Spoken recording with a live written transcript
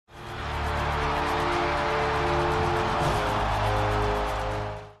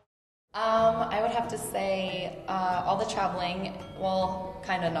would have to say all the traveling, well,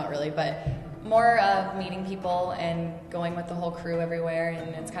 kind of not really, but more of meeting people and going with the whole crew everywhere,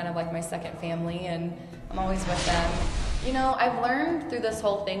 and it's kind of like my second family, and I'm always with them. You know, I've learned through this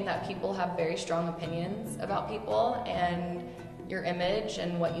whole thing that people have very strong opinions about people and your image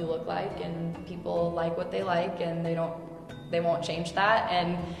and what you look like, and people like what they like, and they won't change that.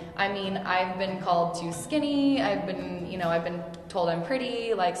 And I mean, I've been called too skinny, I've been told I'm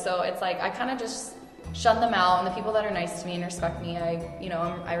pretty, like, so it's like I kind of just shun them out, and the people that are nice to me and respect me,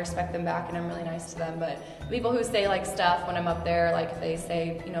 I respect them back, and I'm really nice to them. But people who say like stuff when I'm up there, like if they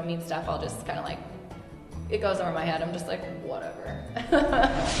say, you know, mean stuff, I'll just kind of like, it goes over my head. I'm just like, whatever.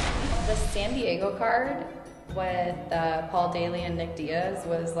 The San Diego card with Paul Daly and Nick Diaz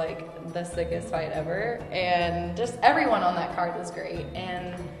was like the sickest fight ever, and just everyone on that card was great.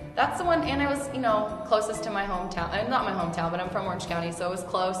 And that's the one, and it was, you know, closest to my hometown. Not my hometown, but I'm from Orange County, so it was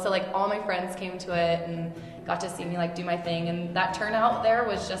close. So like all my friends came to it and got to see me like do my thing, and that turnout there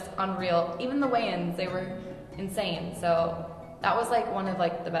was just unreal. Even the weigh-ins, they were insane. So that was like one of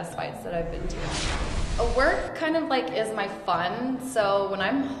like the best fights that I've been to. Work kind of like is my fun, so when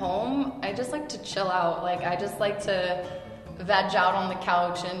I'm home, I just like to chill out. Like I just like to veg out on the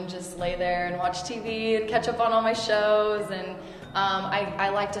couch and just lay there and watch TV and catch up on all my shows. And I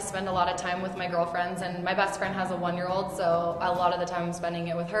like to spend a lot of time with my girlfriends, and my best friend has a 1-year-old, so a lot of the time I'm spending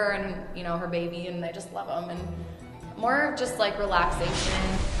it with her and, you know, her baby, and I just love them. And more just like relaxation.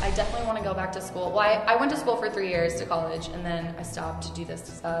 I definitely want to go back to school. Well, I went to school for 3 years to college, and then I stopped to do this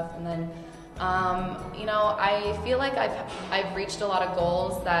stuff, and then you know, I feel like I've reached a lot of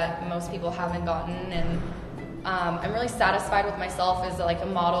goals that most people haven't gotten, and I'm really satisfied with myself as like a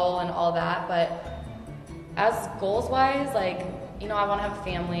model and all that. But as goals wise, like, you know, I want to have a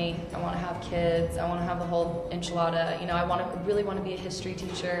family, I want to have kids, I want to have the whole enchilada. You know, I really want to be a history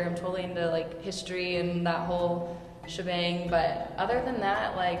teacher. I'm totally into like history and that whole shebang. But other than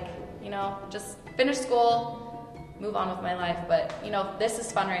that, like, you know, just finish school, move on with my life. But, you know, this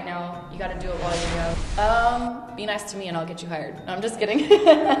is fun right now. You got to do it while you're young. Be nice to me and I'll get you hired. No, I'm just kidding.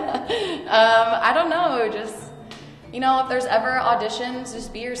 I don't know, just, you know, if there's ever auditions,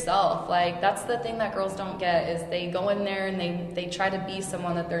 just be yourself. Like, that's the thing that girls don't get, is they go in there and they try to be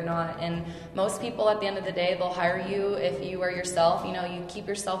someone that they're not. And most people at the end of the day, they'll hire you if you are yourself. You know, you keep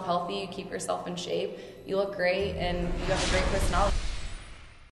yourself healthy, you keep yourself in shape, you look great, and you have a great personality.